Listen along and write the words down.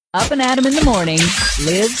Up and Adam in the morning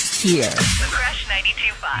lives here. The Crush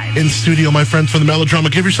 92.5. In studio, my friends from the Melodrama.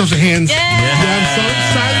 Give yourselves a hand. Yeah, I'm so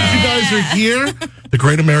excited you guys are here. The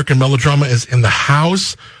Great American Melodrama is in the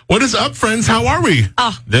house. What is up, friends? How are we?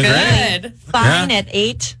 Oh, good. Fine at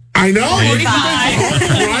 8. I know.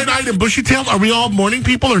 Bright-eyed and bushy-tailed. Are we all morning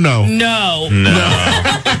people or no? No.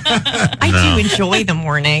 I do enjoy the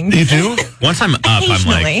morning. You do? Once I'm up, I'm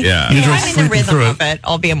Occasionally. like, yeah. You enjoy I'm in the sleeping rhythm through of it.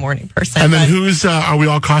 I'll be a morning person. And then but- are we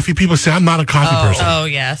all coffee people? See, I'm not a coffee person. Oh,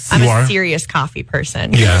 yes. You I'm are? a serious coffee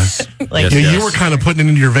person. Yes. Like, Yes, Yeah, yes. you were kind of putting it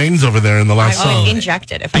into your veins over there in the last I song. would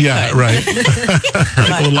inject it if I Yeah, could. right.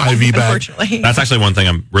 Like a little IV bag. Unfortunately. That's actually one thing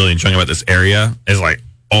I'm really enjoying about this area is like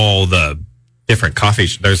all the different coffee.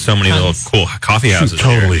 There's so many little cool coffee houses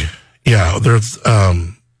Totally. here. Yeah, there's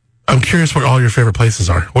I'm curious what all your favorite places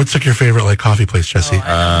are. What's like your favorite like coffee place, Jesse?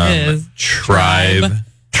 Tribe.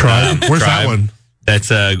 Tribe. Where's that Tribe. one? That's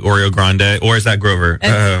Oreo Grande. Or is that Grover?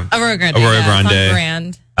 Aurora Grande. Aurora yeah, Grande. Fun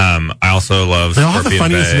brand. I also love They all have the Scorpion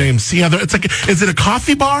funniest Bay. names. See, yeah, it's like, is it a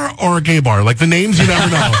coffee bar or a gay bar? Like the names you never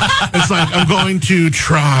know. It's like, I'm going to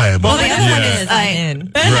Tribe. Well, the other one Yeah. is I'm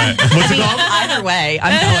in. Right. What's it called? Either way,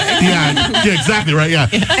 I'm going. Yeah, exactly, right, yeah.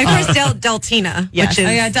 And of course, Deltina, Yes. which is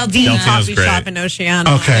Oh, yeah, Deltina. the Deltina's coffee great. shop in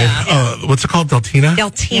Oceana. Okay. What's it called? Deltina?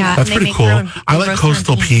 Deltina. Yeah. That's They pretty make cool. their own I like roaster and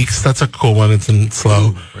Coastal peas. Peaks. That's a cool one. It's in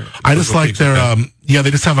slow. I just Coastal like Peaks their, is good.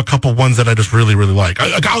 they just have a couple ones that I just really, really like.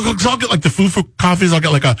 I'll get like the fufu coffees. I'll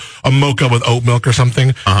get like a mocha with oat milk or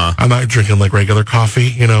something. I'm not drinking like regular coffee,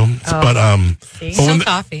 you know, but, Still when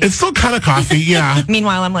coffee. It's still kind of coffee. Yeah.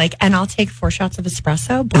 Meanwhile, I'm like, and I'll take 4 shots of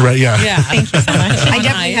espresso. Black. Right. Yeah. Yeah. Thank you so much. I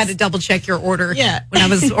definitely had to double check your order Yeah. when I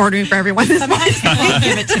was ordering for everyone this morning. They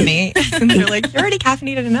give it to me. And they're like, you're already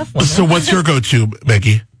caffeinated enough. woman." So what's your go-to,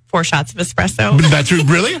 Maggie? 4 shots of espresso. That's your,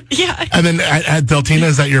 really? Yeah. And then at Deltina,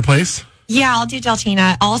 is that your place? Yeah, I'll do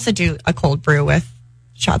Deltina. I'll also do a cold brew with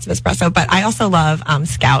shots of espresso, but I also love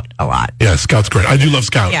Scout a lot. Yeah, Scout's great. I do love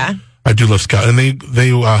Scout. Yeah. I do love Scout. And they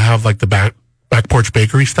have like the back porch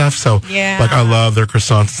bakery stuff. So Yeah. like I love their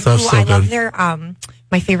croissants and stuff. Ooh, So I good. love their,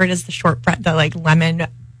 my favorite is the shortbread, the like lemon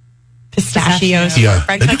pistachio Yeah,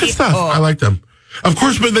 shortbread they do cookie. good stuff. Oh. I like them. Of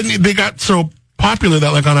course, but then they got so popular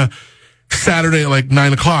that like on a Saturday at like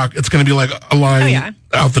 9 o'clock, it's going to be like a line Oh, yeah.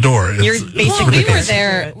 out the door. You're It's basically- Well, we were ridiculous.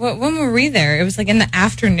 there. When were we there? It was like in the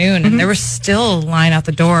afternoon, and there was still a line out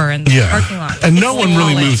the door in the Yeah. parking lot. And no one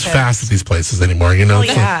really Like moves this. fast at these places anymore, you know? Oh,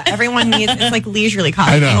 So- yeah. Everyone needs, it's like leisurely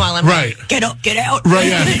coffee. I know. Meanwhile, I'm Right. like, get up, get out. Right,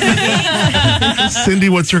 yeah. Cindy,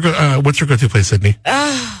 what's your go-to place, Sydney?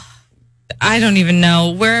 I don't even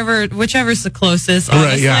know. Whichever's the closest. Right,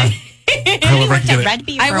 Honestly. yeah. However I can get it. Red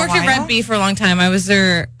Bee I for a worked at while. Red Bee for a long time. I was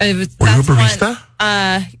there. Were you a that's barista?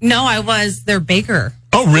 No, I was their baker.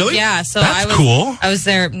 Oh, really? Yeah, so That's I was cool. I was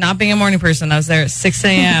there not being a morning person. I was there at 6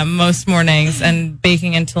 a.m. most mornings and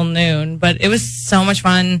baking until noon. But it was so much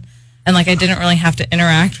fun, and like I didn't really have to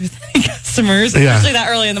interact with any customers, Yeah. especially that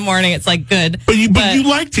early in the morning. It's like good. But you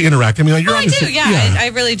like to interact. I mean, like you're Oh, I obviously do, yeah, I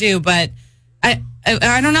really do. But I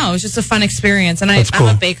don't know. It was just a fun experience, and I'm That's cool.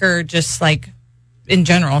 a baker, just like in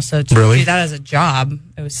general. So to Really? do that as a job,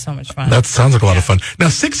 it was so much fun. That sounds like a lot of fun. Now,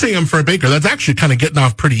 6 a.m. for a baker, that's actually kind of getting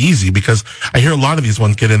off pretty easy because I hear a lot of these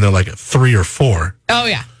ones get in there like at 3 or 4. Oh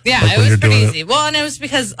yeah, yeah. Like It when you're was pretty doing easy. Well, and it was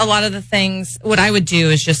because a lot of the things, what I would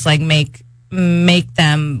do is just like make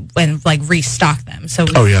them and like restock them. So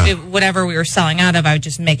Oh, yeah. whatever we were selling out of, I would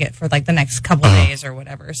just make it for like the next couple of days or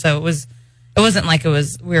whatever. So it wasn't like a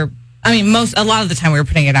lot of the time we were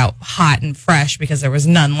putting it out hot and fresh because there was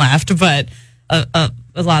none left. But a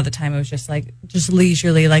lot of the time it was just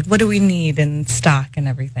leisurely, like what do we need in stock and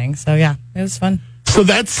everything. So yeah, it was fun. So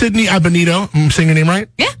that's Sydney Abenito. I'm saying your name right?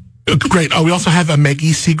 Yeah. Great. Oh, we also have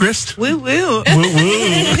Maggie Segrist. Woo woo. Woo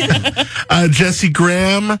woo. Jesse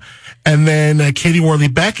Graham. And then Katie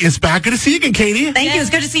Worley-Beck is back. Good to see you again, Katie. Thank you. It's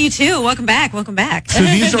good to see you too. Welcome back. Welcome back. So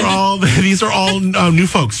these are all new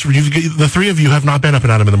folks. The three of you have not been up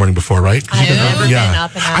and Adam in the morning before, right? I've never been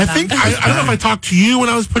up and I Adam. think I don't know if I talked to you when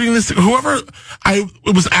I was putting this. It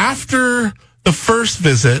was after the first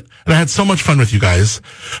visit, and I had so much fun with you guys.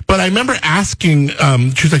 But I remember asking, she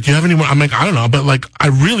was like, "Do you have anyone?" I'm like, "I don't know," but like, I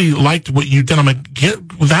really liked what you did. I'm like, "Get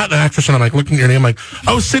that actress," and I'm like, looking at your name, like,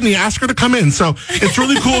 "Oh, Sydney, ask her to come in." So it's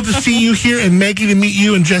really cool to see you here, and Maggie to meet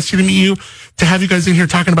you, and Jesse to meet you, to have you guys in here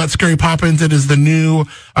talking about Scary Poppins. It is the new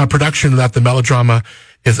production that the Melodrama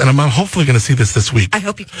and I'm hopefully going to see this week. I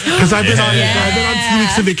hope you can. Because I've been on 2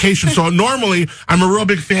 weeks of vacation, so normally I'm a real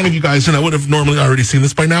big fan of you guys, and I would have normally already seen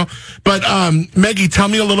this by now. But Maggie, tell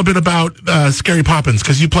me a little bit about Scary Poppins,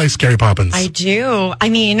 because you play Scary Poppins. I do. I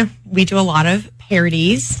mean, we do a lot of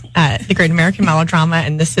parodies at the Great American Melodrama,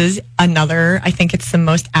 and this is another, I think it's the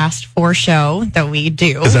most asked for show that we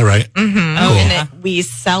do. Is that right? Mm-hmm. Cool. And we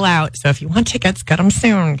sell out. So if you want tickets, get them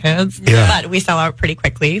soon, kids. Yeah. But we sell out pretty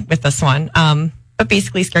quickly with this one. But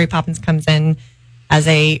basically, Scary Poppins comes in as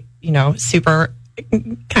a, super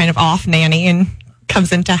kind of off nanny and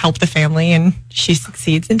comes in to help the family, and she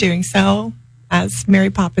succeeds in doing so, as Mary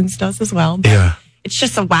Poppins does as well. But Yeah. it's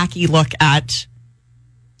just a wacky look at.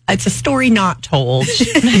 It's a story not told.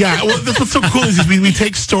 Yeah, well, that's what's so cool is we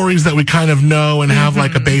take stories that we kind of know and have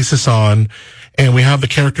like a basis on, and we have the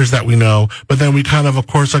characters that we know, but then we kind of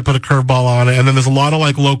course, like put a curveball on it, and then there's a lot of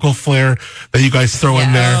like local flair that you guys throw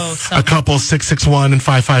in there. A couple 661 and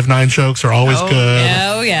 559 jokes are always good.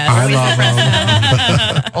 Oh, yes. I love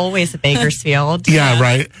them. Always a Bakersfield. Yeah,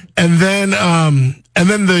 right. And then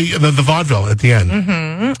the vaudeville at the end.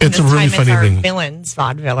 Mm-hmm. It's a really fun our evening. Villains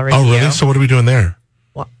vaudeville review. Oh, really? So what are we doing there?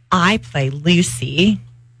 Well, I play Lucy.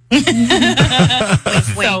 Wink,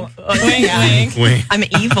 wink. I'm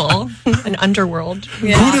evil, an underworld. Who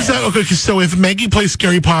does that? Okay, so if Maggie plays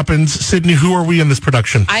Scary Poppins, Sydney, who are we in this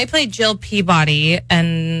production? I play Jill Peabody,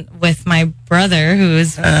 and with my brother,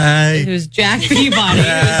 who's Jack Peabody,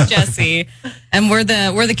 who's Jesse, and we're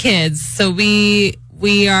the kids. So we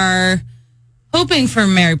are hoping for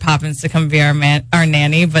Mary Poppins to come be our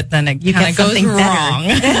nanny, but then it kind of goes wrong.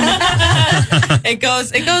 It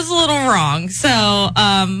goes a little wrong. So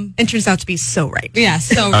And turns out to be so right. yeah,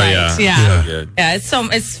 so right. So good. Yeah,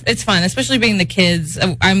 it's fun, especially being the kids.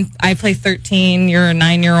 I play 13. You're a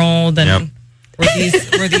 9-year-old, and we're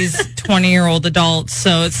these 20-year-old adults.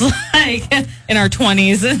 So it's like in our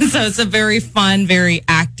 20s, and so it's a very fun, very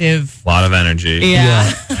active. A lot of energy.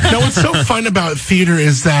 Yeah. Now, what's so fun about theater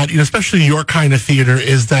is that, especially your kind of theater,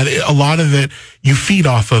 is that a lot of it, you feed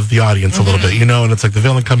off of the audience a little bit, and it's like the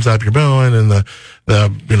villain comes up, you're booing, and the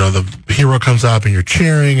hero comes up and you're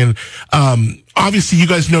cheering. And, obviously you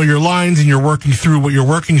guys know your lines and you're working through what you're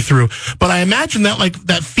working through. But I imagine that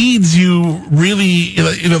that feeds you really,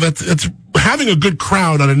 that's having a good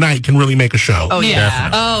crowd on a night can really make a show. Oh, yeah.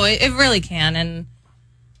 Definitely. Oh, it really can. And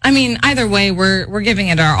I mean, either way, we're giving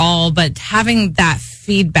it our all, but having that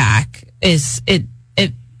feedback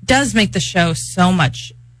it does make the show so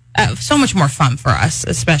much more fun for us,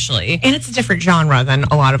 especially. And it's a different genre than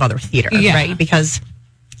a lot of other theater, right? Because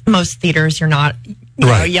most theaters, you're not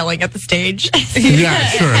yelling at the stage. Yeah,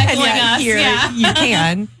 sure. And yet here, you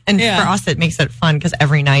can. And for us, it makes it fun because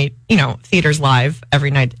every night, theater's live.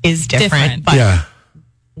 Every night is different. But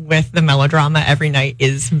with the melodrama, every night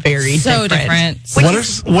is very different. What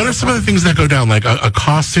are some of the things that go down? Like a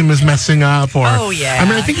costume is messing up, or I mean,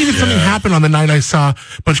 I think even something happened on the night I saw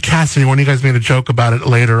Butch Cassidy. One of you guys made a joke about it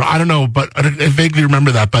later. I don't know, but I vaguely remember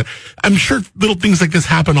that. But I'm sure little things like this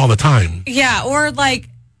happen all the time. Yeah, or like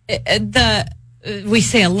we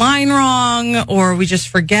say a line wrong, or we just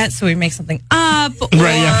forget, so we make something up, or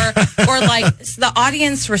like the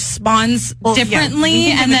audience responds differently,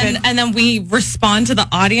 and then we respond to the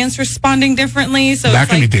audience responding differently. So that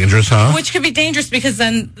can be dangerous, huh? Which could be dangerous because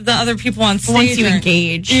then the other people on stage, once you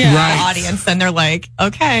engage the audience, then they're like,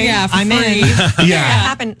 okay, I'm in. Yeah, it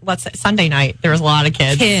happened. Let's say Sunday night. There was a lot of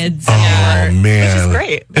kids. Oh man, which is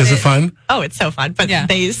great. Is it fun? Oh, it's so fun. But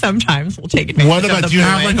they sometimes will take advantage. What about? Do you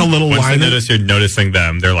have like a little Once line? you're noticing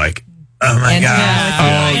them, they're like, oh my god!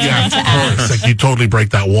 Oh yeah, of course. Like you totally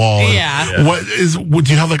break that wall. Yeah. Would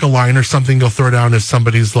you have like a line or something you'll throw down if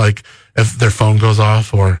somebody's like, if their phone goes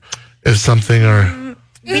off, or if something, or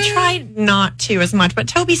we try not to as much, but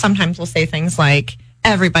Toby sometimes will say things like,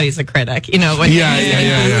 everybody's a critic, when he's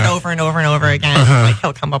getting booed over and over and over again. Like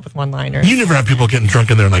he'll come up with one-liners. You never have people getting drunk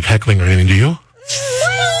in there and like heckling or anything, do you?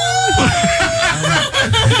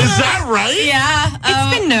 Is that right? Yeah,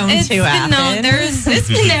 it's been known to happen. It's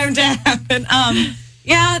been known to happen.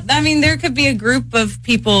 Yeah, I mean, there could be a group of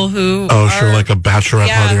people who sure, like a bachelorette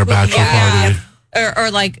party or bachelor party,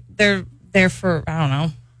 or like they're there for, I don't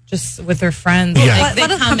know, just with their friends. Yeah. Like, they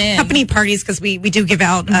come in company parties, because we do give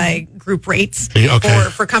out group rates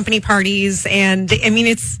for company parties, and I mean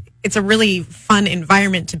it's a really fun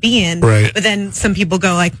environment to be in. Right. But then some people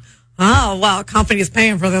go like, oh, well, company is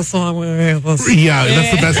paying for this, so I'm going to pay this. Yeah, that's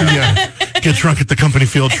the best thing. Yeah, get drunk at the company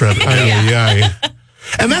field trip. Yeah.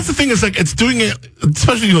 And that's the thing is like it's doing it,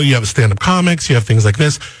 especially you have stand-up comics, you have things like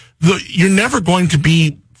this. You're never going to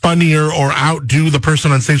be funnier or outdo the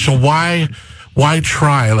person on stage. So why why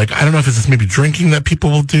try? Like, I don't know if it's just maybe drinking that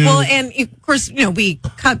people will do. Well, and of course, we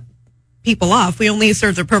cut people off. We only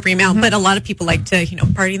serve the appropriate amount, but a lot of people like to,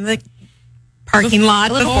 party in the parking lot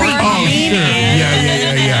before. Oh, sure.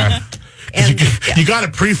 Yeah. You got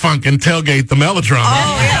to pre-funk and tailgate the Melodrama.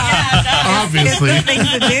 Oh, yeah. Obviously. It's the thing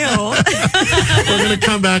to do. We're going to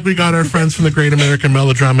come back. We got our friends from the Great American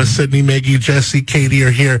Melodrama. Sydney, Maggie, Jesse, Katie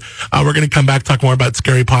are here. We're going to come back, talk more about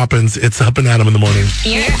Scary Poppins. It's Up and Adam in the morning.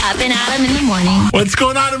 You're Up and Adam in the morning. What's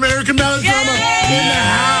going on, American Melodrama? In the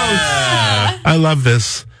house. I love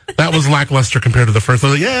this. That was lackluster compared to the first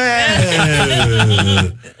one. Yeah.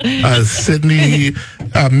 Sydney,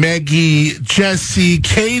 Maggie, Jesse,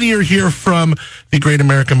 Katie are here from the Great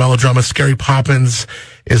American Melodrama. Scary Poppins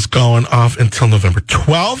is going off until November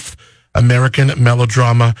 12th.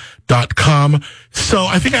 AmericanMelodrama.com. So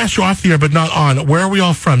I think I asked you off the air, but not on. Where are we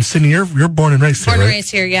all from? Sydney, you're born and raised here, Born and right?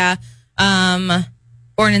 raised here, yeah.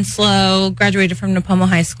 Born in SLO, graduated from Napomo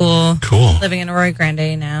High School. Cool. Living in Arroyo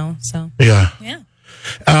Grande now. So Yeah. yeah.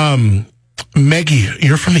 Maggie,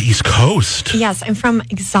 you're from the East Coast. Yes, I'm from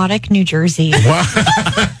exotic New Jersey,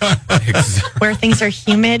 where things are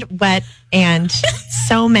humid, wet, and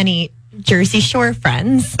so many Jersey Shore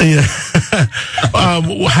friends. Yeah.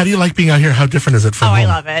 How do you like being out here? How different is it from home? I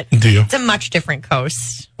love it. Do you? It's a much different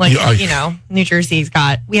coast. Like, New Jersey's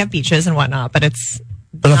we have beaches and whatnot, but it's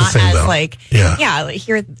But not the same, as though. like, like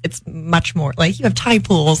here it's much more like you have tide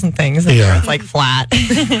pools and things, and Yeah. it's like flat,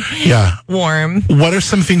 Yeah. warm. What are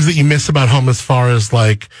some things that you miss about home as far as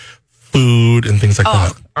like food and things like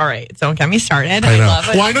that? All right, don't get me started. I know. love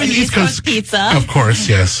Well, I know an the East Coast pizza. Of course,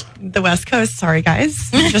 yes. The West Coast, sorry guys,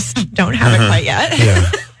 just don't have it quite yet.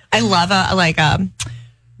 Yeah. I love a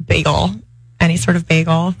bagel, any sort of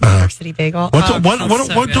bagel, New York City bagel.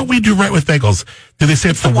 What don't we do right with bagels? Do they say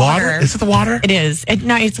it's the water? Is it the water? It is.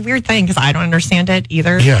 It's a weird thing because I don't understand it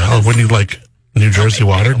either. Yeah. When you like New Jersey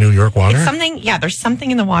water, New York water? It's something, there's something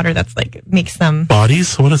in the water that's like makes them.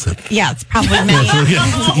 Bodies? What is it? Yeah, it's probably many. It's the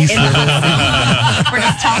East River. We're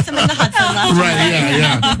just toss them in the Hudson left. Right,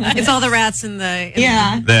 yeah. It's all the rats in the...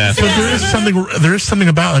 Yeah. Yeah. But there is something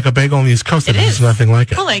about like a bagel on the East Coast that is nothing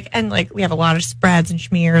like it. Well, we have a lot of spreads and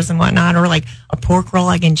schmears and whatnot, or like a pork roll,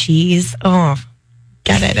 egg and cheese. Oh,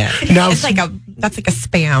 get it. Now, that's like a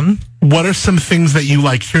spam. What are some things that you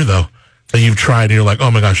like here though? That you've tried and you're like, oh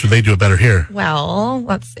my gosh, should they do it better here?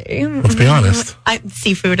 Let's see. Let's be honest.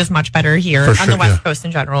 Seafood is much better here For on sure, the West Coast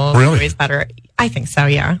in general. Really? Always better. I think so.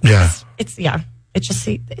 Yeah. Yeah. It's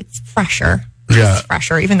fresher. Yeah. It's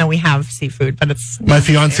fresher, even though we have seafood, but it's. My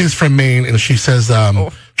fiance is from Maine, and she says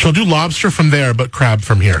she'll do lobster from there, but crab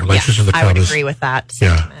from here. Like she's the I crab would is. agree with that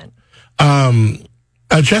Yeah. statement.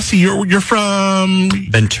 Jesse, you're from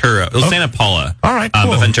Ventura. Well, Santa Paula. All right, cool.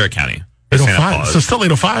 But Ventura County. 805. So still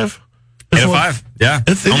 805. 805. Yeah.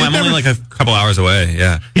 I'm only like a couple hours away.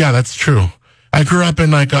 Yeah. Yeah, that's true. I grew up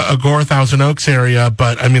in like a Gore, Thousand Oaks area,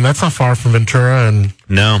 but I mean that's not far from Ventura, and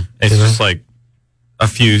No, it's just like a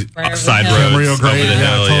few side roads. Camarillo, over great, the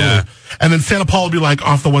hill, totally. yeah. And then Santa Paula will be like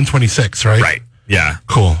off the 126, right? Right. Yeah.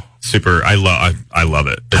 Cool. Super. I love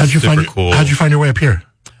it. It's How'd you super cool. How'd you find your way up here?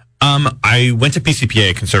 I went to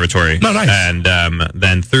PCPA Conservatory. Oh, nice. And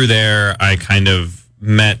then through there, I kind of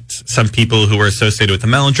met some people who were associated with the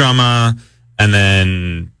Melodrama, and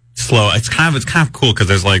then SLO. It's kind of cool because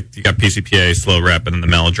there's like you got PCPA, SLO Rep, and then the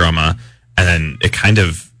Melodrama, and then it kind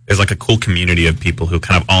of is like a cool community of people who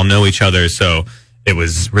kind of all know each other. So it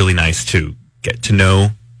was really nice to get to know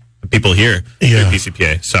the people here through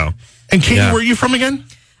PCPA. So, and Katie, where are you from again?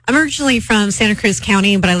 I'm originally from Santa Cruz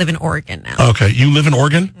County, but I live in Oregon now. Okay, you live in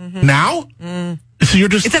Oregon now? So you're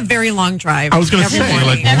just. It's a very long drive. I was going to say, morning.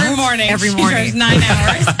 like, Every morning. Every She morning. drives 9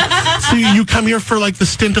 hours. So you come here for like the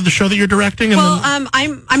stint of the show that you're directing, and Well, then,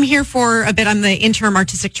 I'm here for a bit. I'm the interim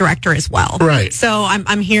artistic director as well. Right. So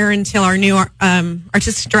I'm here until our new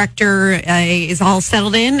artistic director is all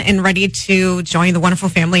settled in and ready to join the wonderful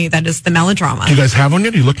family that is the Melodrama. do you guys have one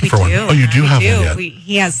yet? Are you looking for one? Oh, you do have one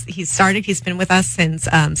yet. He's started. He's been with us since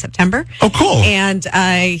September. Oh, cool. And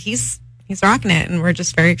he's rocking it, and we're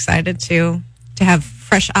just very excited to have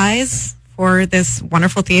fresh eyes for this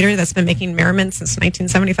wonderful theater that's been making merriment since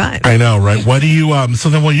 1975. I know, right? What do you? So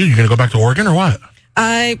then, what are you? You going to go back to Oregon or what?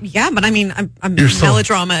 Yeah, but I mean, I'm You're still-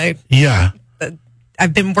 Melodrama. Yeah.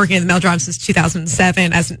 I've been working in the Melodrama since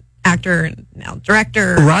 2007 as an actor and now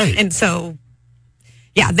director. Right. And so,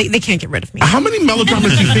 yeah, they can't get rid of me. How many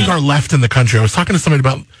melodramas do you think are left in the country? I was talking to somebody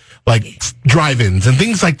about like drive-ins and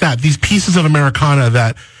things like that. These pieces of Americana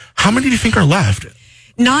that. How many do you think are left?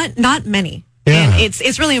 Not many. Yeah. And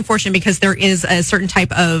it's really unfortunate because there is a certain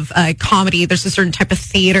type of comedy. There's a certain type of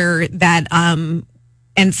theater that and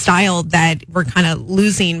and style that we're kind of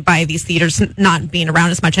losing by these theaters not being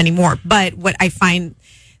around as much anymore. But what I find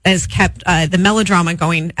that has kept the melodrama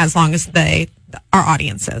going as long as our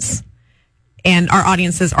audiences. And our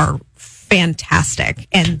audiences are fantastic,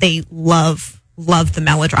 and they love the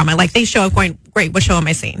melodrama. Like, they show up going, great, what show am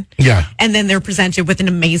I seeing? Yeah. And then they're presented with an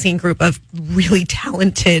amazing group of really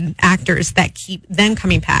talented actors that keep them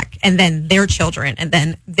coming back, and then their children, and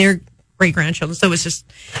then their great grandchildren. So it's just,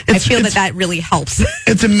 I feel that really helps.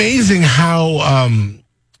 It's amazing how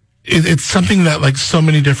it's something that like so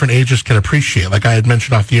many different ages can appreciate. Like I had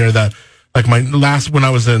mentioned off the air that like when I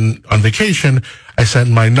was on vacation, I sent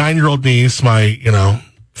my 9-year-old niece, my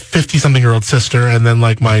 50-something-year-old sister, and then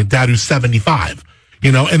like my dad who's 75.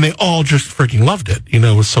 And they all just freaking loved it. It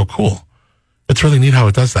was so cool. It's really neat how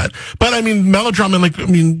it does that. But I mean, melodrama,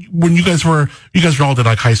 when you guys all did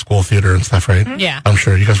like high school theater and stuff, right? Yeah. I'm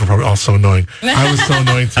sure you guys were probably all so annoying. I was so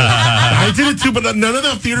annoying too. I did it too, but none of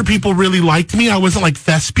the theater people really liked me. I wasn't like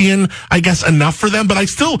thespian, I guess, enough for them. But I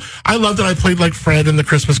loved that I played like Fred in the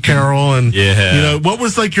Christmas Carol. And, what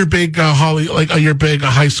was like your big, your big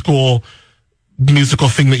high school musical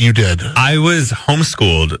thing that you did? I was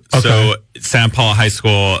homeschooled. Okay. So San Paul High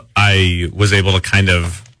School, I was able to kind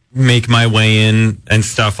of make my way in and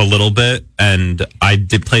stuff a little bit, and I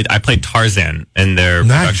played Tarzan in their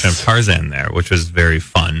production of Tarzan there, which was very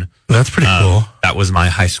fun. That's pretty cool. That was my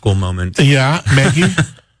high school moment. Yeah, Maggie.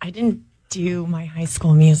 I didn't do my high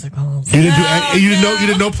school musicals. You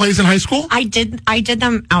didn't know plays in high school? I did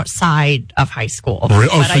them outside of high school, Really?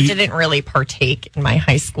 Oh, but so I didn't really partake in my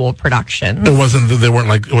high school production. It wasn't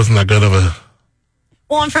that good of a.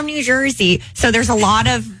 Well, I'm from New Jersey, so there's a lot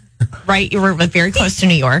of. Right, you were very close to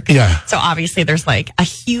New York. Yeah. So obviously, there's like a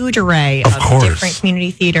huge array of course. different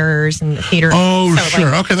community theaters and theater. Oh, so,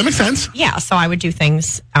 sure. Like, okay, that makes sense. yeah, so I would do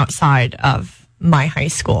things outside of my high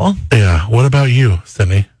school. Yeah. What about you,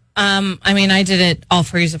 Sydney? I did it all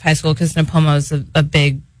 4 years of high school because Napomo is a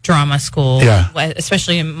big drama school. Yeah.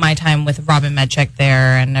 Especially in my time with Robin Medchek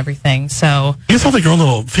there and everything. So You guys have like your own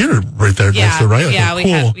little theater right there, next to, right? Like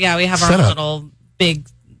we have our setup. little big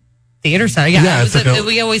theater center.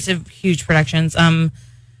 We always have huge productions.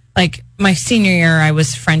 Like my senior year, I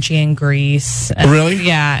was Frenchie in Greece. And, Really?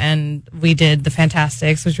 Yeah, and we did the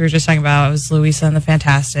Fantastics, which we were just talking about. I was Louisa and the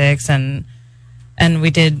Fantastics, and we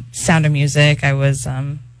did Sound of Music. I was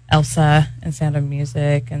Elsa in Sound of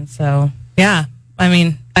Music, and so yeah.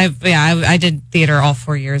 I did theater all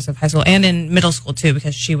 4 years of high school and in middle school too,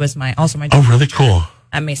 because she was my Oh, really cool.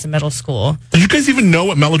 at Mesa Middle School. Did you guys even know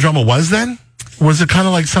what melodrama was then? Was it kind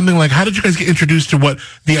of like something like, how did you guys get introduced to what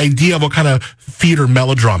the idea of what kind of theater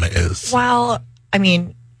melodrama is? Well,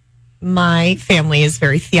 my family is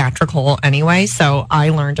very theatrical anyway, so I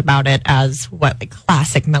learned about it as what like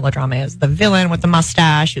classic melodrama is: the villain with the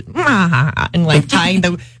mustache and like tying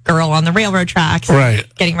the girl on the railroad tracks, Right.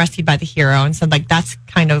 getting rescued by the hero, and so like that's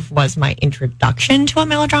kind of was my introduction to what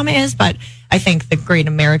melodrama is. But I think the great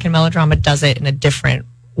American melodrama does it in a different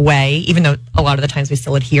way, even though a lot of the times we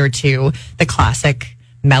still adhere to the classic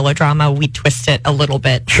melodrama. We twist it a little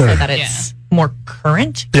bit Sure. so that it's more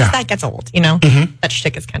current. 'Cause Yeah. that gets old, that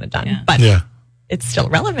shtick is kind of done, but Yeah. it's still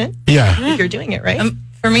relevant Yeah. if you're doing it right.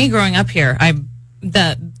 For me, growing up here, like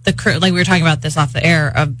we were talking about this off the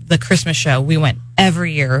air of the Christmas show. We went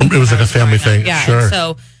every year. It was like a family thing. Yeah. Sure.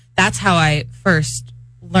 So that's how I first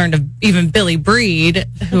learned of even Billy Breed,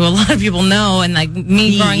 who a lot of people know, and like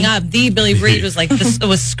me growing up, the Billy Breed was like this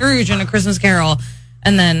was Scrooge in A Christmas Carol,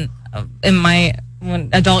 and then in my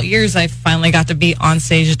adult years, I finally got to be on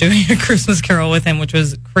stage doing A Christmas Carol with him, which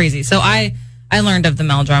was crazy. So I learned of the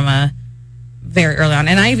melodrama very early on,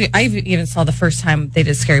 and I even saw the first time they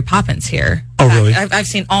did Scary Poppins here. Oh, really? I've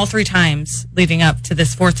seen all 3 times leading up to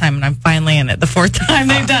this 4th time, and I'm finally in it the 4th time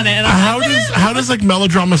they've done it. And How does like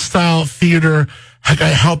melodrama style theater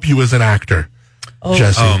help you as an actor,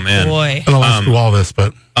 Jesse? Oh, man. boy. And I'll ask you all this,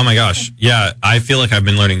 but Oh my gosh. Yeah, I feel like I've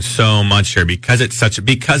been learning so much here because it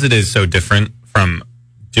is so different from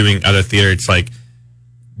doing other theater. It's like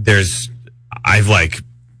there's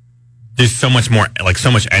so much more, like so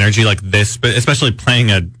much energy like this, but especially playing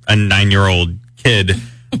a 9-year-old kid,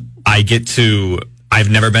 I've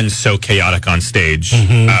never been so chaotic on stage.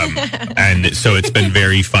 And so it's been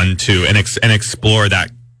very fun to and explore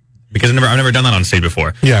that because I've never done that on stage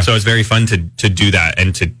before. Yeah. So it's very fun to do that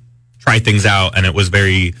and to try things out. And it was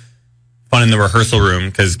very fun in the rehearsal room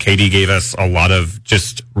because Katie gave us a lot of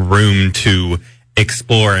just room to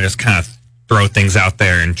explore and just kind of throw things out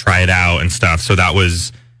there and try it out and stuff. So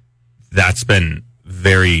that's been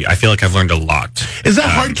I feel like I've learned a lot. Is that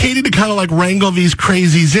hard, Katie, to kind of like wrangle these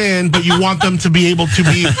crazies in, but you want them to be able to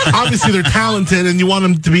be, obviously they're talented and you want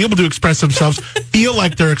them to be able to express themselves, feel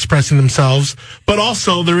like they're expressing themselves, but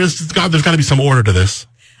also there's got to be some order to this.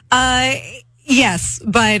 Yes,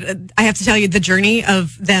 but I have to tell you, the journey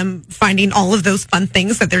of them finding all of those fun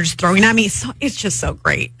things that they're just throwing at me, it's just so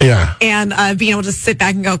great. Yeah. And being able to sit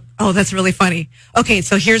back and go, oh, that's really funny. Okay,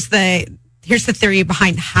 so here's the theory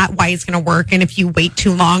behind why it's going to work. And if you wait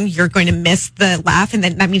too long, you're going to miss the laugh. And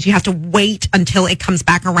then that means you have to wait until it comes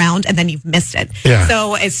back around and then you've missed it. Yeah.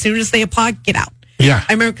 So as soon as they applaud, get out. Yeah.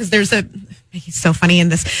 I remember because he's so funny in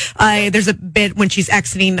this. There's a bit when she's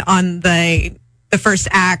exiting on the first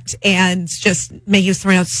act and just Maggie's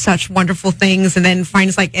throwing out such wonderful things, and then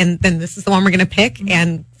finds like, and then this is the one we're going to pick,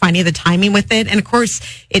 and finding the timing with it. And of course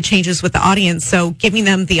it changes with the audience. So giving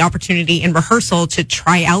them the opportunity in rehearsal to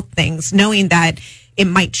try out things, knowing that it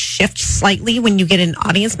might shift slightly when you get an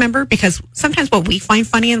audience member, because sometimes what we find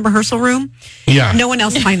funny in the rehearsal room, no one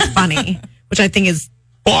else finds funny, which I think is,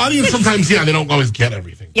 well, audience sometimes, they don't always get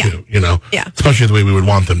everything too, Yeah. especially the way we would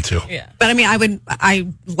want them to. Yeah. but I mean, I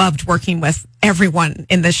loved working with everyone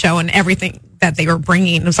in the show and everything that they were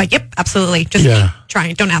bringing. It was like, yep, absolutely. Just keep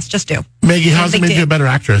trying. Don't ask, just do. Maggie, how's it They made you did. a better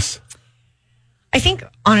actress? I think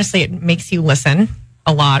honestly it makes you listen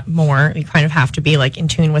a lot more. You kind of have to be like in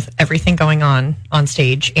tune with everything going on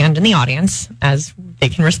stage and in the audience as they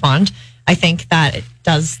can respond. I think that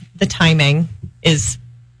the timing is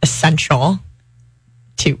essential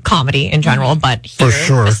to comedy in general, but here, For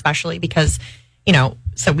sure. especially because,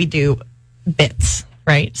 so we do bits,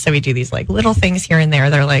 right? So we do these like little things here and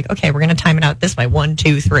there. They're like, okay, we're going to time it out this way, 1,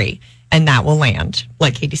 2, 3, and that will land,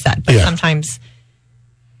 like Katie said. But sometimes,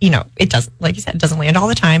 it doesn't, like you said, it doesn't land all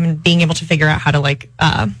the time, and being able to figure out how to like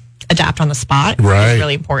adapt on the spot is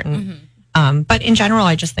really important. But in general,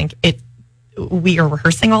 I just think we are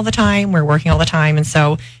rehearsing all the time. We're working all the time. And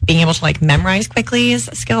so being able to like memorize quickly is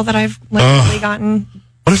a skill that I've really gotten.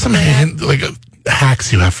 What are some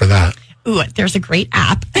hacks you have for that? Ooh, there's a great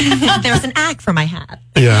app. There's an app for my hat.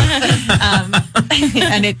 Yeah.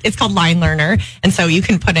 And it's called Line Learner. And so you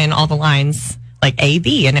can put in all the lines like A,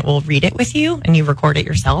 B, and it will read it with you, and you record it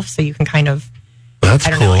yourself. So you can kind of, That's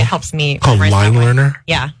I don't cool. know, it helps me. Called memorize Line that way. Learner?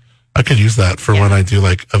 Yeah. I could use that for when I do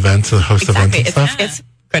like events, host events and stuff. It's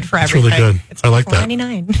good for It's everything. really good. It's I like that.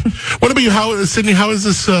 $4.99. What about you? Sydney, how is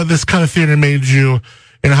this kind of theater made you,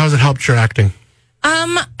 how has it helped your acting?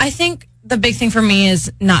 I think the big thing for me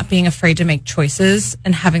is not being afraid to make choices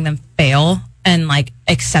and having them fail, and like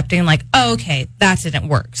accepting like, oh, okay, that didn't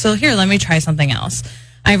work. So here, let me try something else.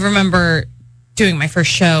 I remember doing my first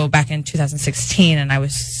show back in 2016, and I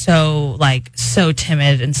was so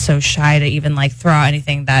timid and so shy to even like throw out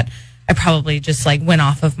anything that I probably just like went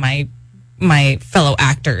off of my fellow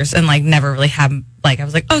actors and like never really had, like, I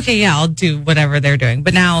was like, okay, yeah, I'll do whatever they're doing.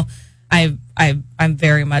 But now I'm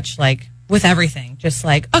very much like with everything, just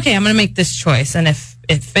like, okay, I'm going to make this choice. And if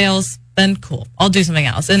it fails, then cool, I'll do something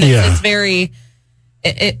else. And it's very,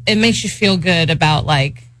 it makes you feel good about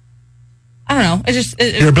like, I don't know.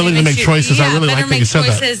 Your ability to make choices. I really like that you said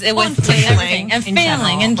that. It with everything and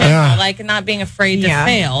failing in general, like not being afraid to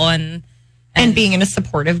fail and being in a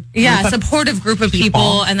supportive group of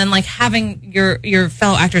people, and then like having your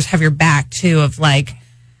fellow actors have your back too, of like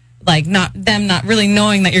not really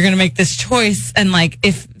knowing that you're going to make this choice, and like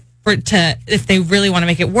if they really want to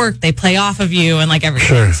make it work, they play off of you and like everything.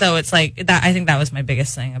 Sure. So it's like that. I think that was my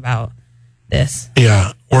biggest thing about this.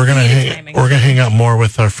 Yeah, we're gonna hang out more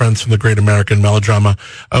with our friends from the Great American Melodrama.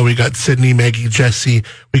 We got Sydney, Maggie, Jesse.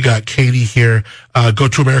 We got Katie here. Go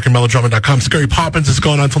to AmericanMelodrama.com. Scary Poppins is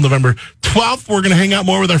going on until November 12th. We're gonna hang out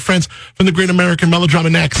more with our friends from the Great American Melodrama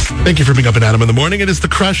next. Thank you for being up and Adam in the morning. It is the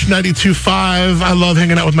Crush 92.5. I love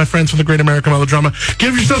hanging out with my friends from the Great American Melodrama.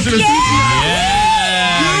 Give yourselves an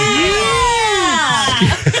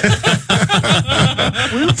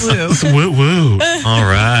woo woo. All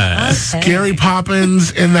right. Scary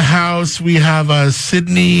Poppins in the house. We have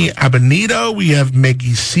Sydney Abenito. We have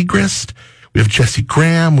Maggie Segrist. We have Jesse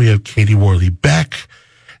Graham. We have Katie Worley Beck.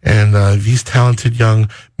 And these talented young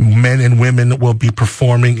men and women will be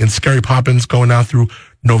performing in Scary Poppins going out through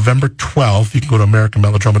November 12th. You can go to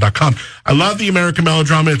AmericanMelodrama.com. I love the American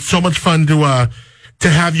Melodrama. It's so much fun to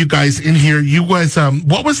have you guys in here. You guys,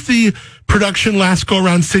 what was the production last go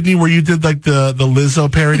around, Sydney, where you did like the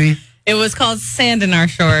Lizzo parody? It was called Sand in Our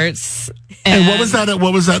Shorts. And what was that?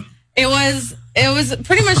 It was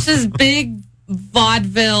pretty much this big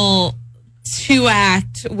vaudeville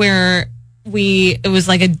 2-act where it was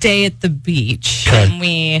like a day at the beach. Okay.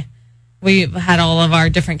 And we had all of our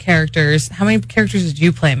different characters. How many characters did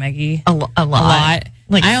you play, Maggie? A lot.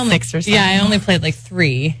 like I only 6 or 7. Yeah, I only played like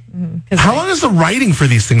 3. How long is the writing for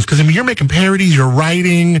these things? Because I mean, you're making parodies, you're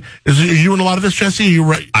writing. Are you doing a lot of this, Jesse? You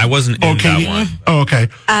write? I wasn't in that one. Oh, okay.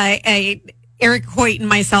 Eric Hoyt and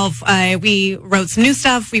myself, we wrote some new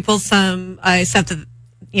stuff. We pulled some stuff that,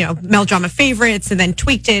 melodrama favorites and then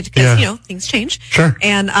tweaked it because, Yeah. things change. Sure.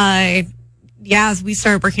 And, we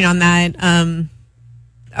started working on that,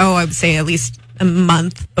 I would say at least a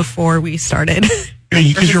month before we started.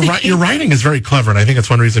 Because your writing is very clever, and I think that's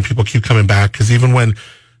one reason people keep coming back. Because even when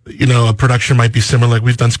a production might be similar, like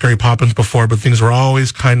we've done Scary Poppins before, but things were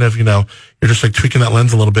always kind of you're just like tweaking that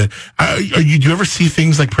lens a little bit. Do you ever see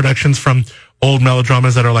things like productions from old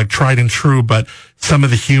melodramas that are like tried and true, but some of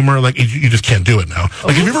the humor like you just can't do it now?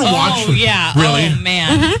 Like have you ever watched? Oh yeah. Really? Oh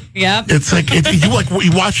man. Yep. It's like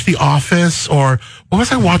you watch The Office, or what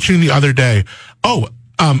was I watching the other day? Oh,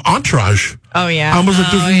 Entourage. Oh, yeah. I was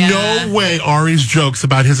like, there's yeah. no way Ari's jokes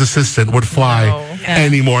about his assistant would fly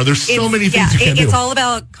anymore. There's so many things you can't do. It's all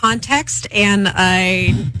about context, and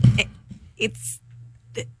it's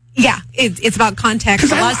about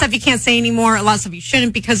context. A lot of stuff you can't say anymore. A lot of stuff you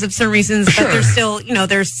shouldn't because of certain reasons. Sure. But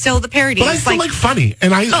there's still the parodies. But I still like funny, absolutely,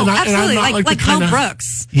 and I'm not like the Mel kinda,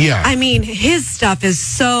 Brooks. Yeah. I mean, his stuff is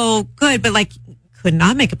so good, but could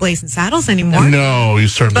not make a Blazing Saddles anymore. No, you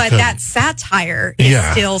certainly But couldn't. that satire is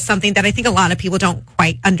still something that I think a lot of people don't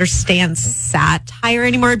quite understand satire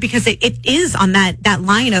anymore, because it is on that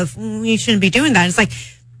line of you shouldn't be doing that. It's like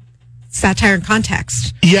satire and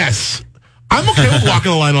context. Yes. I'm okay with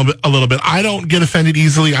walking the line a little bit. I don't get offended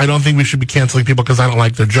easily. I don't think we should be canceling people because I don't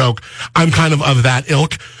like their joke. I'm kind of that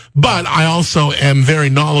ilk. But I also am very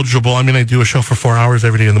knowledgeable. I mean, I do a show for 4 hours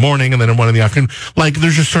every day in the morning and then one in the afternoon. Like,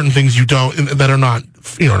 there's just certain things that are not,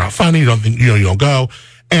 not funny. You don't think, you don't go.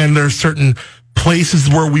 And there's certain places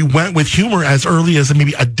where we went with humor as early as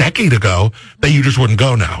maybe a decade ago that you just wouldn't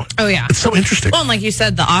go now. Oh yeah. It's so interesting. Well, and like you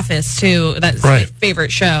said, The Office too. That's my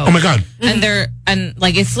favorite show. Oh my God. And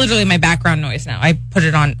it's literally my background noise now. I put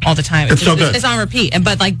it on all the time. It's so good. It's on repeat.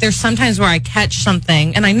 But there's sometimes where I catch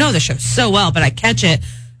something, and I know the show so well, but I catch it.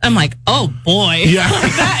 I'm like, oh boy. Yeah.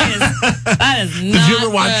 that is not Did you ever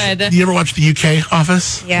watch? good. Did you ever watch the UK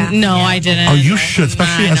Office? Yeah. No, I didn't. Oh, you should,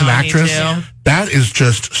 especially as an I need actress. to. That is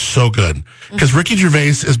just so good. Because Ricky Gervais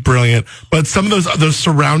is brilliant, but some of those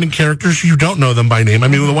surrounding characters, you don't know them by name. I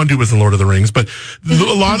mean, the one dude was in Lord of the Rings, but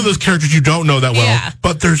a lot of those characters you don't know that well. Yeah.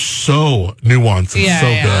 But they're so nuanced and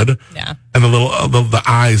so good. Yeah. And the little the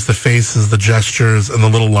eyes, the faces, the gestures, and the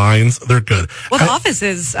little lines, they're good. Well, The Office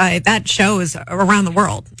is that show is around the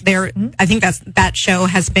world. I think that show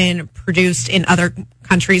has been produced in other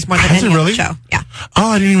countries more than Has it any really? other show. Yeah, Oh,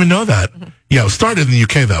 I didn't even know that. Yeah, it started in the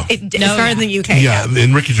UK though. it started in the UK. Yeah,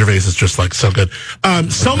 and Ricky Gervais is just like so good.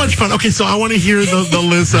 So much fun. Okay, so I want to hear the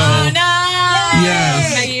Lizzo. Oh no!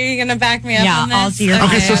 Yes. Are you gonna back me up? Yeah, on this? I'll do your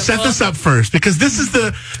Okay, so set this up first, because this is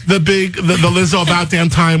the Lizzo About Damn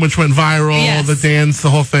Time, which went viral, Yes. the dance, the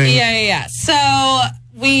whole thing. Yeah. So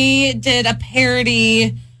we did a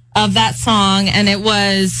parody of that song, and it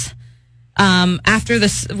was after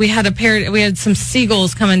this. We had a parody. We had some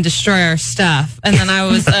seagulls come and destroy our stuff, and then I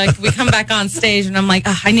was we come back on stage, and I'm like,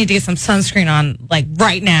 I need to get some sunscreen on like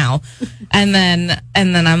right now, and then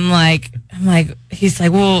I'm like. He's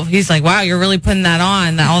like, wow, you're really putting that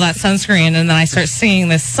on, all that sunscreen, and then I start singing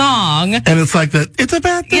this song. And it's like that. It's a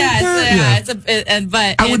bad thing.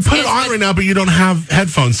 But I would put it on right now, but you don't have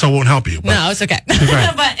headphones, so it won't help you. But, No, it's okay.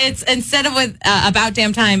 Right. But it's instead of with About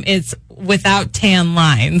Damn Time, it's Without Tan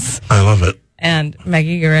Lines. I love it. And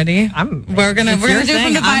Maggie, you ready? We're gonna do it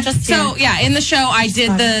from the I'm vibe. just So here. yeah, in the show I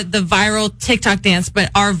did the viral TikTok dance, but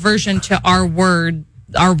our version to our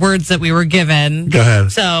words that we were given. Go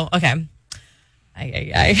ahead. So okay.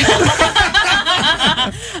 Okay,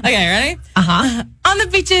 ready? On the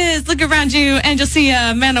beaches, look around you, and you'll see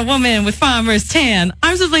a man or woman with farmer's tan.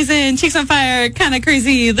 Arms are blazing, cheeks on fire, kind of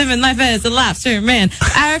crazy, living life as a lobster man.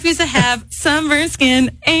 I refuse to have sunburned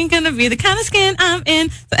skin, ain't gonna be the kind of skin I'm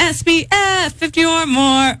in. So SPF 50 or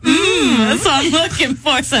more, that's what I'm looking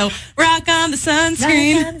for. So rock on the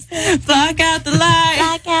sunscreen, block out the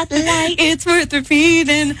light, it's worth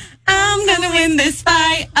repeating. I'm gonna win this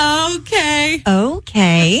fight, okay.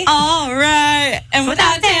 Okay. All right, and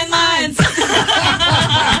without tan lines.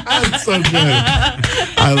 That's so good.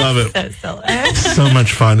 I love it. So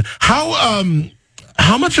much fun.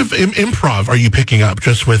 How much of improv are you picking up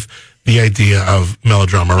just with the idea of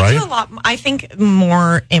melodrama, I right? do a lot. I think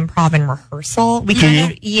more improv and rehearsal.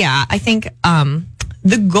 I think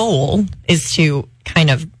the goal is to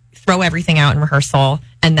kind of throw everything out in rehearsal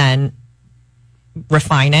and then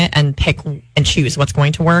refine it and pick and choose what's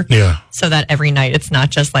going to work. Yeah. So that every night it's not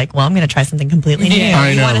just like, well, I'm going to try something completely new. Yeah. I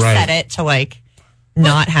You know, want to right. set it to like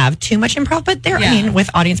not have too much improv, but there, I Yeah. mean, with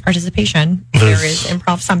audience participation, there is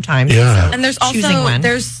improv sometimes. Yeah. So And there's choosing also when.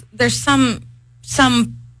 there's some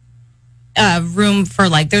room for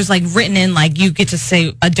like there's like written in like you get to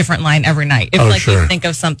say a different line every night if Oh, like sure. you think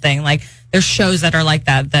of something like there's shows that are like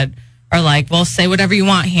that are like well say whatever you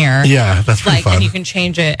want here Yeah, that's pretty like fun. and you can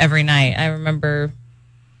change it every night. I remember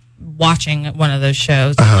watching one of those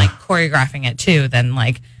shows Uh-huh. and like choreographing it too. Then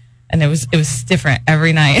like and it was different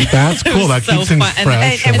every night. That's It cool. was That so keeps things fun.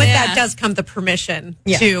 fresh. And with Yeah. that does come the permission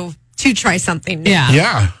Yeah. to try something new. Yeah.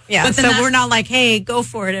 Yeah. Yeah. But So then that- we're not like, hey, go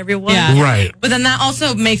for it, everyone. Yeah. Right. But then that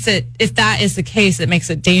also makes it, if that is the case, it makes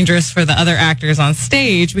it dangerous for the other actors on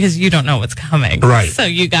stage because you don't know what's coming. Right. So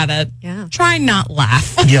you gotta Yeah. try not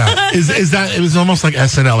laugh. Yeah. Is that, it was almost like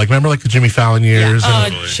SNL. Like, remember like the Jimmy Fallon years? Oh,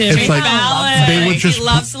 and Jimmy it's like Fallon. they would just He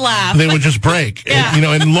loves to laugh. They would just break. Yeah.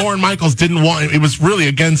 And Lauren Michaels didn't want, it was really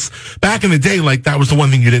against, back in the day, like that was the one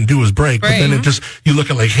thing you didn't do was break. But then Right. it just, you look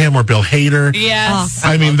at like him or Bill Hader. Yes.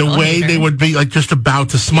 I mean, the Bill way Hader. they would be like just about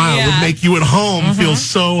to smile Yeah. would make you at home feel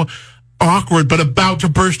so awkward, but about to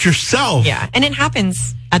burst yourself. Yeah, and it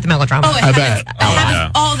happens at the Melodrama. Oh, it I happens, bet. it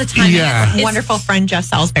happens all the time. Yeah. It's- Wonderful friend Jeff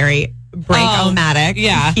Salisbury break-o-matic.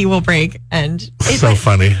 yeah. He will break, and So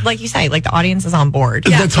funny. Like you say, like the audience is on board.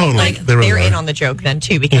 Yeah, totally. Like They really they're in are. on the joke then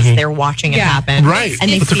too because they're watching it Yeah. happen. Right. And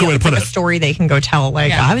they That's a good feel way to it's put like it. a story they can go tell. Like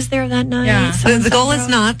Yeah. I was there that night. Yeah. so The goal is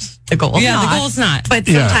not, the goal. Is Yeah, not. the goal is not. but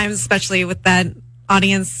Yeah. sometimes, especially with that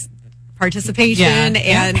audience participation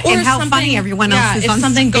Yeah. and Or how something- funny everyone else is if on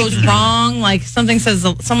something stage. goes wrong, like someone says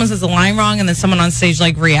a line wrong, and then someone on stage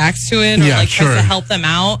like reacts to it or Yeah, like sure. tries to help them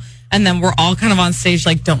out, and then we're all kind of on stage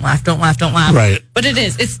like don't laugh, don't laugh, don't laugh. Right. But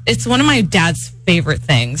it's one of my dad's favorite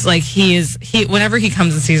things. Like he whenever he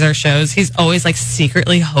comes and sees our shows, he's always like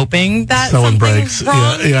secretly hoping that Someone something breaks.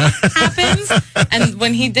 wrong Yeah. happens. And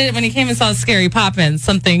when he came and saw Scary Poppins,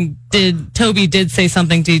 Toby did say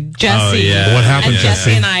something to Jesse. Oh, yeah. What happened, And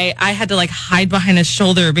Jesse? Jesse and I had to like hide behind his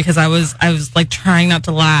shoulder because I was like trying not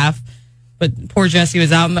to laugh, but poor Jesse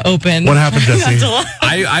was out in the open. What happened, Trying Jesse? not to laugh.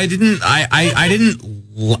 I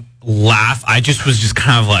didn't laugh. I just was just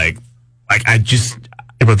kind of like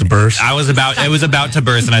About the burst. it was about to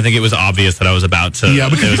burst, and I think it was obvious that I was about to. Yeah,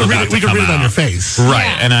 because it was we about to could come read it on out. your face. Right,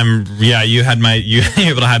 Yeah. and you were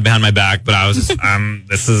able to hide behind my back, but I was just,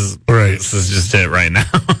 this is just it right now.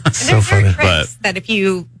 So There funny. are tricks that if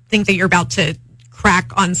you think that you're about to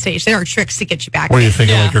crack on stage, there are tricks to get you back. What do you in.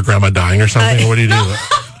 think of like your grandma dying or something? What do you do?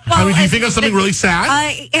 I mean, do you I- think of something really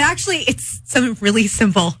sad? It's something really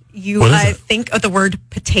simple. You What is it? think of the word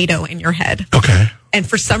potato in your head. Okay. And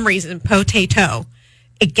for some reason, potato,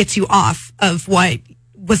 it gets you off of what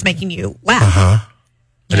was making you laugh. I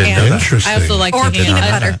didn't know that. Interesting. I also like Or taking peanut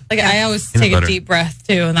I- butter. Like I always Peanut take butter. a deep breath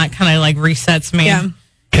too, and that kind of like resets me. Yeah.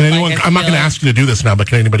 Can anyone? Like, I I'm not feel going to like- ask you to do this now, but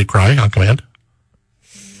can anybody cry on command?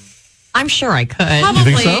 I'm sure I could. Probably.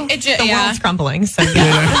 think so? It ju- The yeah. world's crumbling, so yeah.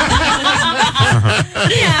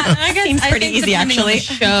 Yeah, I guess Seems I pretty think easy, depending on the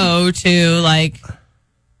actually. show to like,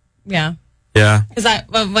 yeah, Yeah, because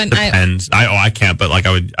when depends. I can't, but like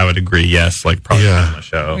I would agree. Yes, like probably Yeah. on the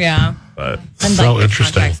show. yeah, but and So like the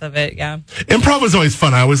interesting. context of it, yeah. Improv was always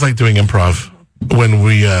fun. I always liked doing improv when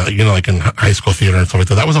we, like in high school theater and stuff like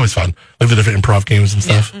that. That was always fun. Like the different improv games and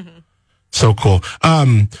stuff. So cool.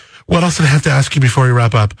 What else did I have to ask you before we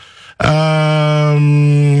wrap up?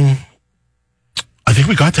 I think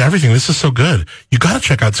we got to everything. This is so good. You got to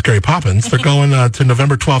check out Scary Poppins. They're going to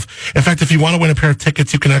November 12th. In fact, if you want to win a pair of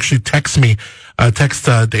tickets, you can actually text me. Text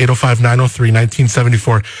to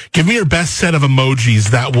 805-903-1974. Give me your best set of emojis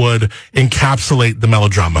that would encapsulate the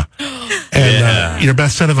melodrama. And your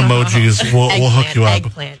best set of emojis, we'll hook you up.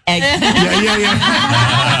 Eggplant. Egg. Yeah.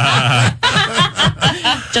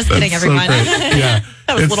 Just kidding, That's so everyone. great. Yeah.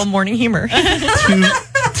 That was a It's little morning humor.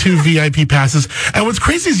 two VIP passes. And what's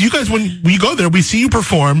crazy is you guys, when we go there, we see you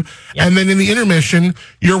perform, and then in the intermission,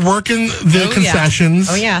 you're working the concessions.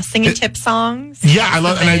 Oh yeah, singing tip songs. Yeah, I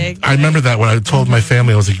love, and I remember that when I told my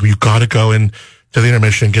family, I was like, you got to go in to the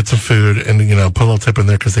intermission, get some food, and put a little tip in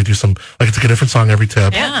there because they do some, like it's like a different song every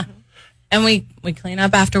tip. Yeah. And we clean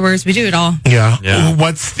up afterwards. We do it all. Yeah. Yeah.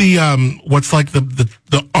 What's the what's like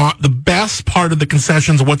the best part of the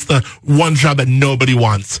concessions? What's the one job that nobody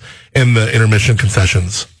wants in the intermission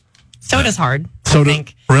concessions? Soda's hard. Soda- I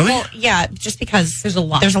think. really? Well, yeah, just because There's a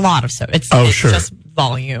lot. There's a lot of soda. It's Sure. just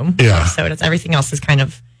volume. Yeah. Of sodas. Everything else is kind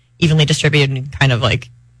of evenly distributed and kind of like,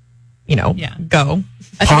 Yeah. go.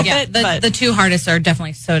 I Pop- think but- the two hardest are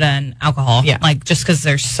definitely soda and alcohol. Yeah. Like just because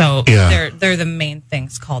they're so they're the main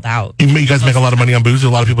things called out. You guys make a lot of money on booze. Do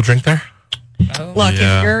a lot of people drink there? Look,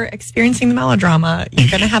 Yeah. if you're experiencing the melodrama, you're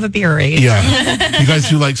gonna have a beer rate. Yeah. You guys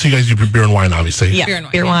do beer and wine, obviously. Yeah, Beer and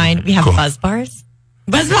wine, beer yeah. wine. We have Cool. buzz bars.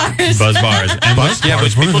 Buzz bars. Buzz bars. And Buzz yeah, bars,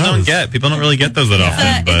 which what are people don't those? get. People don't really get those that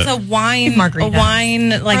often. It's But a wine Margarita.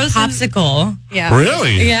 like Frozen. popsicle. Yeah.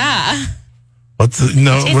 Really? Yeah. What's the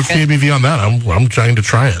ABV on that? I'm trying to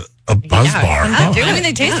try it. A Buzz bar. I'll do I it. mean,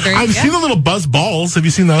 they taste great. I've seen the little Buzz balls. Have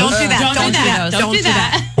you seen those? Don't do that. Don't do that. Don't do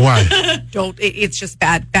that. Why? Don't. It's just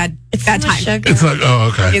bad time. It's like, oh,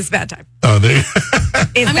 okay. It's bad time. Oh, they. It's I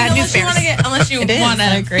mean, bad unless news you want to bears. get, unless you It is, want I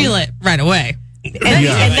to agree. feel it right away. And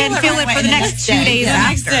Yeah. then feel it for the next 2 days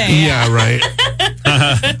Next after. day. Yeah, right.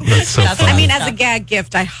 That's so funny. I mean, as a gag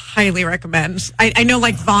gift, I highly recommend. I know,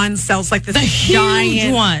 like Vaughn sells like this Huge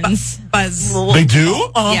giant ones. Buzz. they do?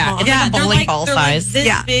 Yeah, it's like a they're bowling ball they're like size. this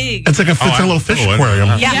Yeah. big. It's like it's a little fish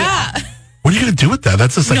aquarium. Yeah. What are you going to do with that?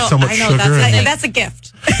 That's just like so much I know sugar. and, that's a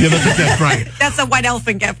gift. yeah, that's a gift, right. That's a white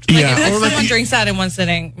elephant gift. Yeah. If Or like someone the- drinks that in one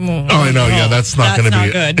sitting. oh, I know. Yeah, that's not going to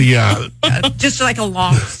be good. Yeah. Just like a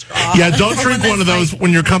long straw. Yeah, don't drink one of those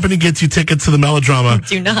when your company gets you tickets to the melodrama.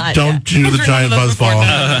 Do not. Don't do the giant buzz ball.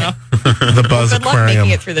 The buzz Good luck aquarium.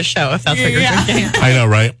 making it through the show if that's what you're drinking. I know,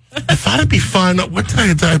 right? I thought it'd be fun. What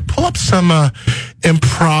did I pull up some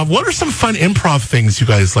improv? What are some fun improv things you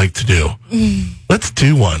guys like to do? Let's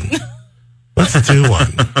do one. Let's do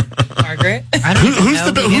one. Margaret. Who's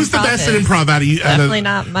the best at improv? Definitely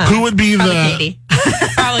not mine. Who would be Probably the Katie.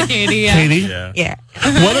 Probably Katie. Yeah. Katie? Yeah. Yeah.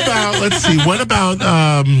 What about? Let's see. What about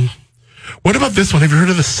this one? Have you heard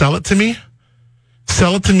of the Sell It to Me?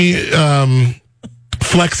 Sell It to Me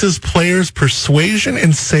flexes players' persuasion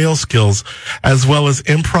and sales skills as well as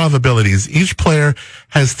improv abilities. Each player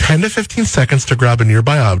has 10 to 15 seconds to grab a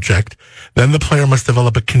nearby object. Then the player must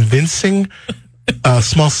develop a convincing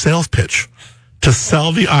small sales pitch to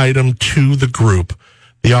sell the item to the group.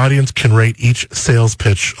 The audience can rate each sales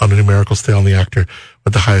pitch on a numerical scale, and the actor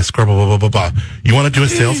with the highest score, blah, blah, blah, blah, blah. You want to do a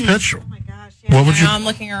sales pitch? Oh my gosh. Yeah. What would you? Now I'm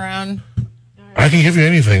looking around. I can give you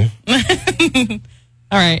anything.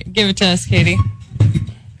 All right, give it to us, Katie.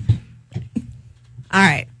 All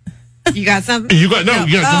right. You got something? You got no.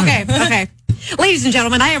 Yeah. go ahead. Okay. Ladies and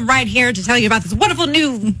gentlemen, I am right here to tell you about this wonderful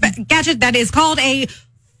new gadget that is called a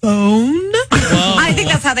phone. I think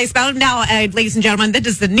that's how they spell it. Now, ladies and gentlemen, that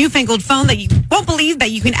is the newfangled phone that you won't believe that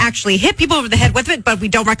you can actually hit people over the head with it, but we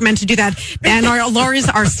don't recommend to do that. And our lawyers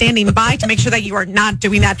are standing by to make sure that you are not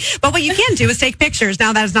doing that. But what you can do is take pictures.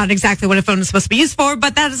 Now, that is not exactly what a phone is supposed to be used for,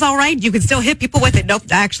 but that is all right. You can still hit people with it. Nope,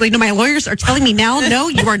 actually, no, my lawyers are telling me now, no,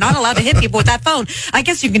 you are not allowed to hit people with that phone. I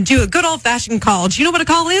guess you can do a good old-fashioned call. Do you know what a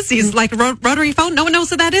call is? It's like a rotary phone. No one knows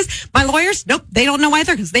what that is. My lawyers, nope, they don't know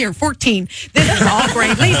either because they are 14. This is all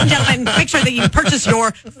great. Ladies and gentlemen, make sure that you purchase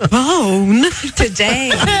your phone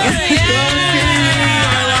today.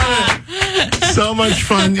 So much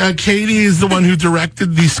fun. Katie is the one who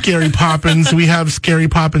directed the Scary Poppins. We have Scary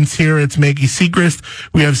Poppins here. It's Maggie Segrist.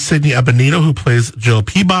 We have Sydney Abenito, who plays Jill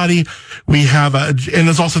Peabody. We have, and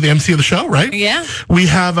is also the MC of the show, right? Yeah. We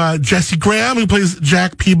have Jesse Graham, who plays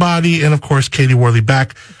Jack Peabody, and of course, Katie Worley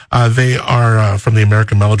Beck. They are from the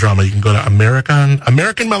American Melodrama. You can go to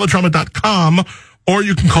AmericanMelodrama.com, or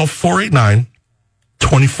you can call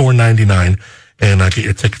 489-2499 and get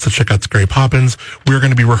your tickets to check out Scary Poppins. We're going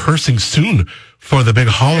to be rehearsing soon for the big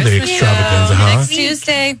holiday extravaganza, huh? Next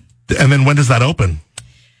Tuesday. And then when does that open?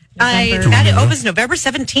 That opens November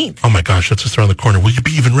 17th. Oh my gosh, that's just around the corner. Will you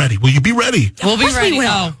be even ready? Will you be ready? We'll be course we ready. will.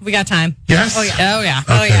 Oh, we got time. Yes? Oh, yeah.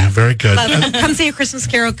 Okay, very good. Come see a Christmas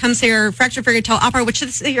Carol. Come see our Fractured Fairy Tale Opera, which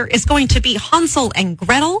this year is going to be Hansel and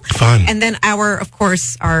Gretel. Fun. And then our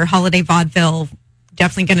holiday vaudeville.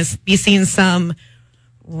 Definitely going to be seeing some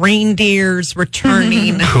reindeers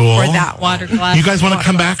returning Cool. for that one. Water glass. You guys want to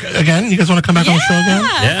come back again? You guys want to come back on the show again?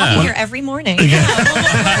 I'm here every morning. We're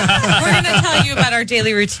going to tell you about our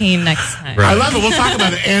daily routine next time. I love it. We'll talk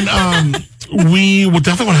about it. And we will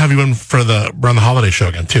definitely want to have you in for around the holiday show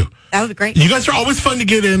again, too. That would be great. You guys are always fun to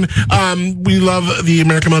get in. We love the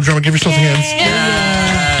American Melodrama. Give yourselves a hand.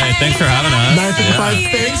 Hey, thanks for having us.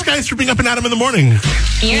 9:55. Thanks, guys, for being up and Adam in the morning.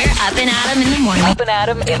 You're Up and Adam in the morning. Up and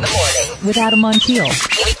Adam in the morning. With Adam Montiel.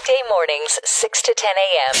 Weekday mornings, 6 to 10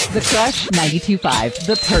 a.m. The Crush 92.5,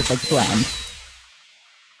 the perfect blend.